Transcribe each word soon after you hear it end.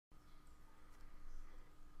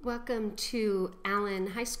Welcome to Allen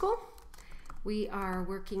High School. We are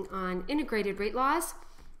working on integrated rate laws,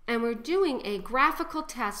 and we're doing a graphical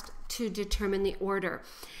test to determine the order.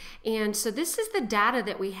 And so this is the data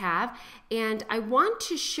that we have, and I want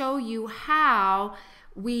to show you how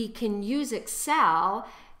we can use Excel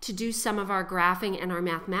to do some of our graphing and our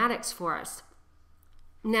mathematics for us.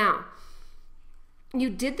 Now, you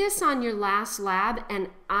did this on your last lab, and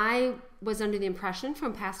I was under the impression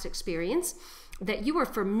from past experience that you were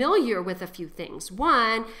familiar with a few things.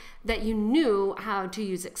 One, that you knew how to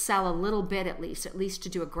use Excel a little bit at least to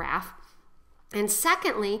do a graph. And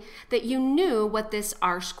secondly, that you knew what this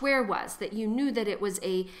R-square was, that you knew that it was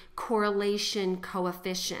a correlation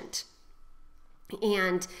coefficient.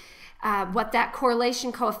 And what that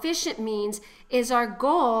correlation coefficient means is our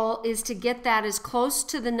goal is to get that as close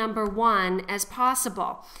to the number 1 as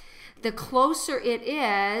possible. The closer it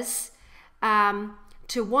is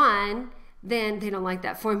to 1, then they don't like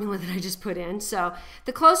that formula that I just put in. So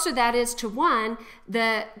the closer that is to 1,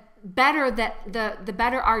 the better the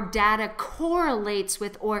better our data correlates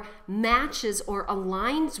with or matches or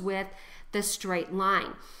aligns with the straight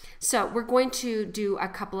line. So we're going to do a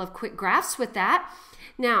couple of quick graphs with that.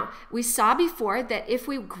 Now, we saw before that if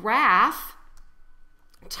we graph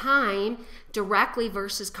time directly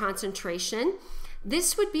versus concentration,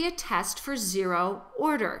 this would be a test for zero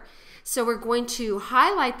order. So we're going to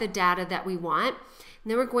highlight the data that we want, and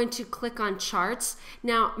then we're going to click on charts.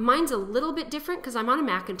 Now, mine's a little bit different because I'm on a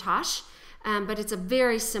Macintosh, but it's a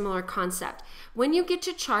very similar concept. When you get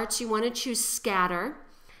to charts, you want to choose scatter.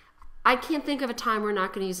 I can't think of a time we're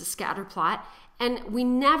not going to use a scatter plot, and we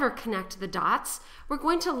never connect the dots. We're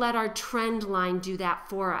going to let our trend line do that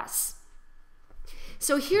for us.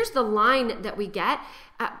 So here's the line that we get.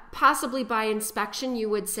 Possibly by inspection, you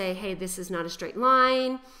would say, hey, this is not a straight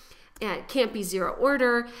line. It can't be zero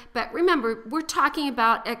order, but remember, we're talking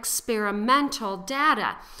about experimental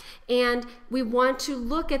data, and we want to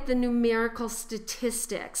look at the numerical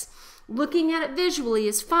statistics. Looking at it visually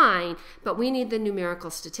is fine, but we need the numerical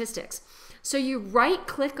statistics. So you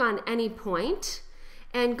right-click on any point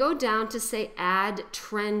and go down to say Add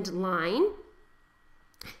Trend Line.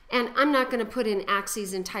 And I'm not going to put in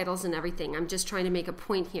axes and titles and everything. I'm just trying to make a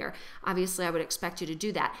point here. Obviously, I would expect you to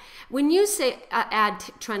do that. When you say add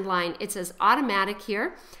trend line, it says automatic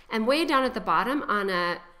here. And way down at the bottom on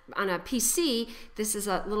a PC, this is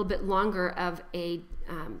a little bit longer of a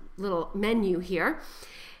little menu here.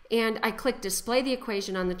 And I click display the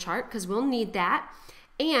equation on the chart because we'll need that.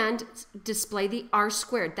 And display the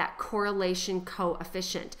R-squared, that correlation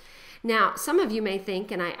coefficient. Now, some of you may think,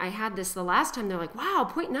 and I had this the last time, they're like,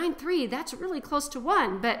 wow, 0.93, that's really close to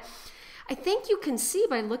 1. But I think you can see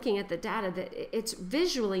by looking at the data that it's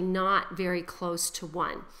visually not very close to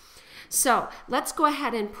 1. So let's go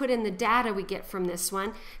ahead and put in the data we get from this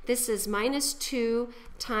one. This is minus 2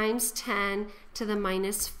 times 10 to the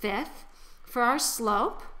minus 5th for our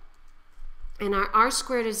slope. And our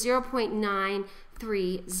R-squared is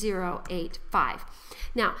 0.93085.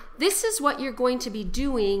 Now, this is what you're going to be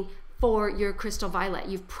doing for your crystal violet.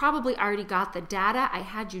 You've probably already got the data. I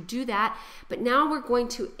had you do that, but now we're going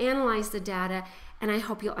to analyze the data, and I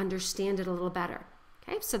hope you'll understand it a little better.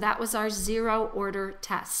 Okay, so that was our zero order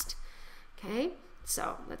test. Okay,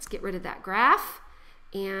 so let's get rid of that graph,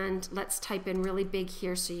 and let's type in really big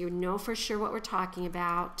here so you know for sure what we're talking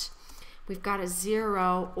about. We've got a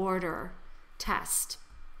zero order test.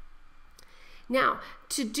 Now,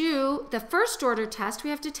 to do the first order test, we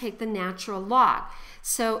have to take the natural log.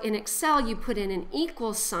 So in Excel, you put in an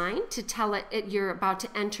equal sign to tell it you're about to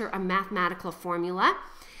enter a mathematical formula.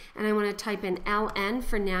 And I want to type in ln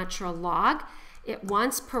for natural log. It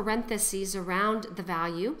wants parentheses around the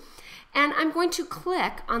value. And I'm going to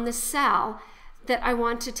click on the cell that I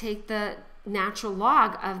want to take the natural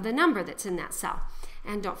log of the number that's in that cell.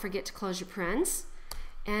 And don't forget to close your parens.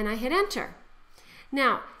 And I hit enter.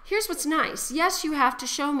 Now, here's what's nice. Yes, you have to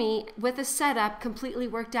show me with a setup completely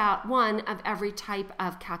worked out one of every type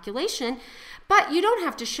of calculation, but you don't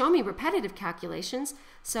have to show me repetitive calculations.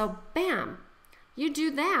 So, bam, you do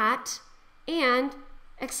that and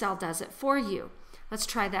Excel does it for you. Let's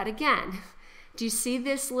try that again. Do you see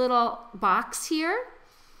this little box here?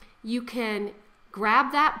 You can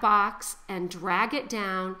grab that box and drag it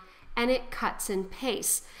down and it cuts and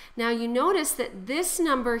pastes. Now, you notice that this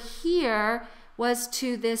number here was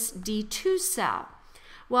to this D2 cell.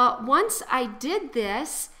 Well, once I did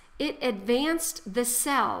this, it advanced the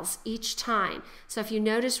cells each time. So if you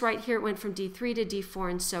notice right here, it went from D3 to D4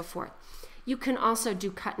 and so forth. You can also do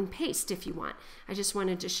cut and paste if you want. I just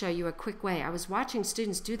wanted to show you a quick way. I was watching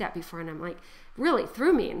students do that before, and I'm like, really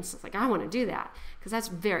threw me. And it's like, I want to do that because that's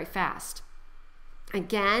very fast.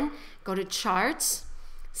 Again, go to charts,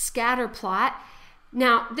 scatter plot.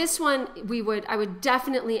 Now this one, I would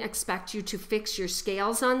definitely expect you to fix your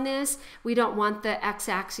scales on this. We don't want the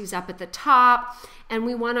x-axis up at the top, and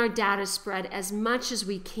we want our data spread as much as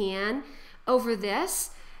we can over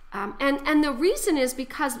this. And the reason is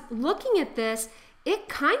because looking at this, it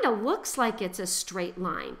kind of looks like it's a straight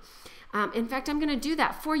line. In fact, I'm going to do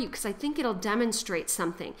that for you because I think it'll demonstrate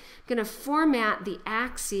something. I'm going to format the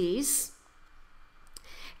axes,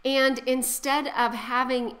 and instead of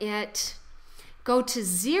having it go to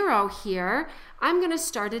 0 here, I'm going to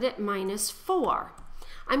start it at -4.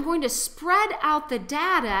 I'm going to spread out the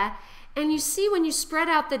data, and you see when you spread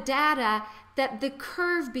out the data that the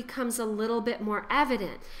curve becomes a little bit more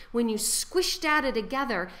evident. When you squish data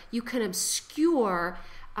together, you can obscure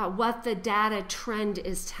what the data trend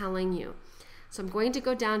is telling you. So I'm going to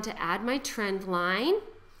go down to add my trend line,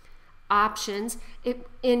 options.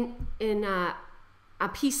 In a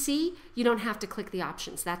PC, you don't have to click the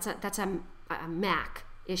options. That's a Mac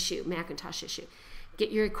issue, Macintosh issue.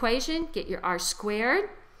 Get your equation, get your R squared.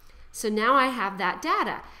 So now I have that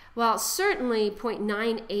data. Well, certainly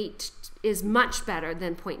 0.98 is much better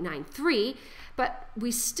than 0.93, but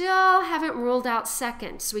we still haven't ruled out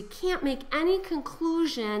seconds. So we can't make any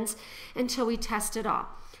conclusions until we test it all.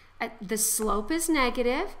 The slope is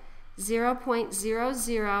negative,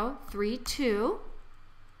 0.0032.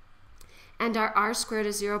 And our R squared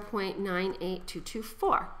is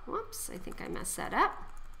 0.98224. Whoops, I think I messed that up.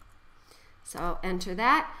 So enter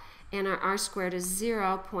that, and our R squared is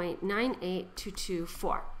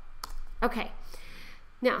 0.98224. Okay,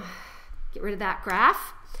 now get rid of that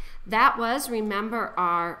graph. That was, remember,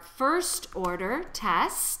 our first order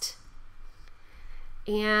test.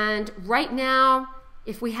 And right now,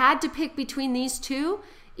 if we had to pick between these two,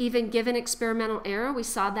 even given experimental error, we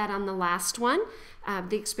saw that on the last one,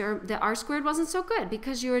 the R squared wasn't so good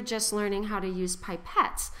because you were just learning how to use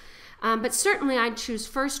pipettes. But certainly I'd choose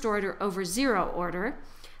first order over 0 order,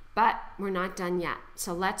 but we're not done yet.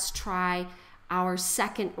 So let's try our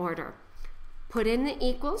second order. Put in the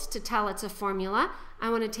equals to tell it's a formula. I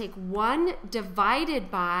want to take 1 divided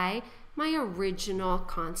by my original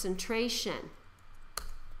concentration.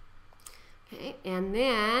 Okay, and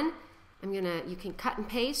then you can cut and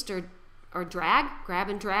paste or drag, grab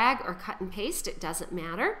and drag, or cut and paste, it doesn't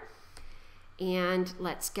matter. And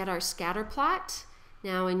let's get our scatter plot.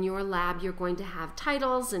 Now in your lab, you're going to have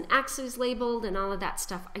titles and axes labeled and all of that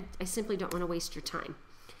stuff. I simply don't want to waste your time.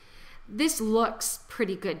 This looks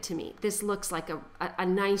pretty good to me. This looks like a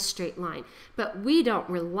nice straight line, but we don't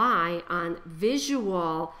rely on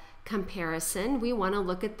visual comparison. We want to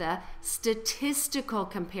look at the statistical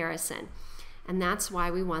comparison. And that's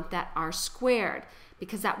why we want that R squared,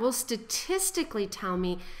 because that will statistically tell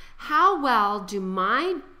me how well do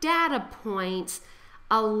my data points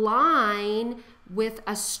align with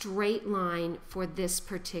a straight line for this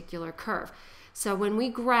particular curve. So when we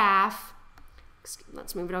graph,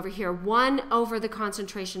 let's move it over here, 1 over the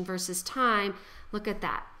concentration versus time, look at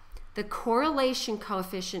that. The correlation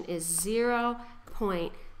coefficient is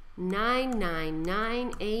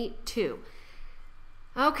 0.99982.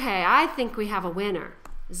 Okay, I think we have a winner,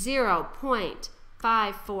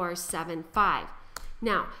 0.5475.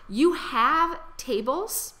 Now, you have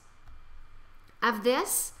tables of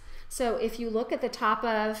this. So if you look at the top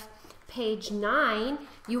of page 9,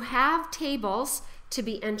 you have tables to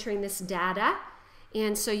be entering this data.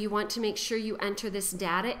 And so you want to make sure you enter this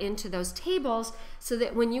data into those tables so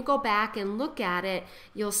that when you go back and look at it,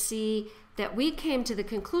 you'll see that we came to the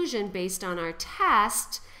conclusion based on our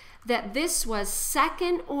test that this was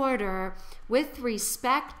second order with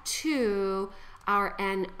respect to our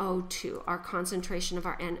NO2, our concentration of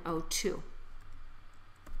our NO2.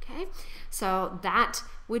 Okay, so that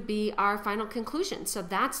would be our final conclusion. So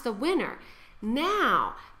that's the winner.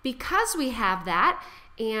 Now, because we have that,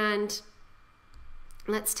 and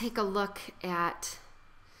let's take a look at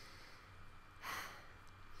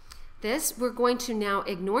this, we're going to now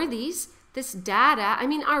ignore this data. I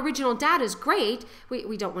mean, our original data is great.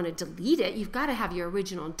 We don't want to delete it. You've got to have your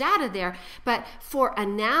original data there. But for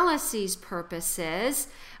analysis purposes,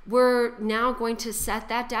 we're now going to set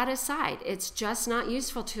that data aside. It's just not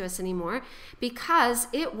useful to us anymore because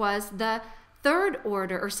it was the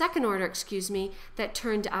second order, that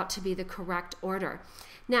turned out to be the correct order.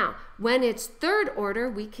 Now, when it's third order,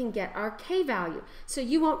 we can get our K value. So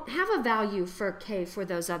you won't have a value for K for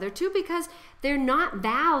those other two because they're not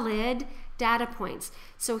valid data points.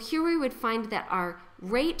 So here we would find that our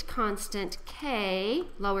rate constant K,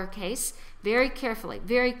 lowercase, very carefully,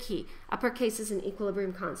 very key. Uppercase is an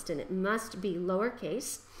equilibrium constant. It must be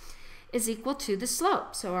lowercase. is equal to the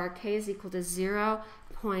slope. So our k is equal to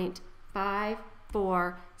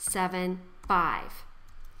 0.5475.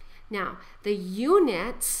 Now, the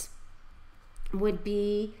units would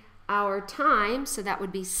be our time, so that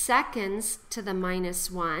would be seconds to the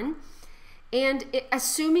 -1. And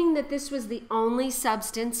assuming that this was the only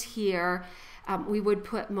substance here, we would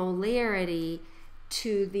put molarity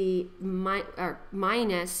to the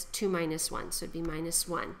minus 2 minus 1, so it'd be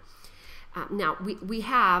 -1. Now, we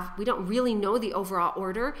don't really know the overall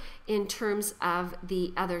order in terms of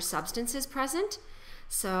the other substances present.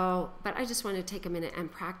 So, but I just want to take a minute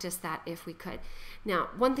and practice that if we could. Now,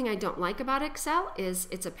 one thing I don't like about Excel is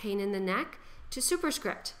it's a pain in the neck to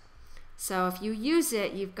superscript. So if you use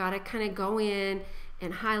it, you've got to kind of go in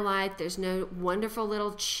and highlight. There's no wonderful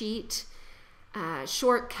little cheat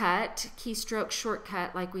shortcut, keystroke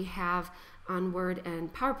shortcut like we have on Word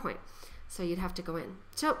and PowerPoint. So you'd have to go in.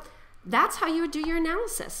 So that's how you would do your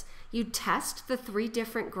analysis. You test the 3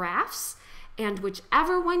 different graphs, and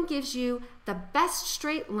whichever one gives you the best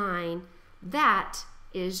straight line, that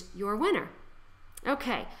is your winner.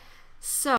 Okay, so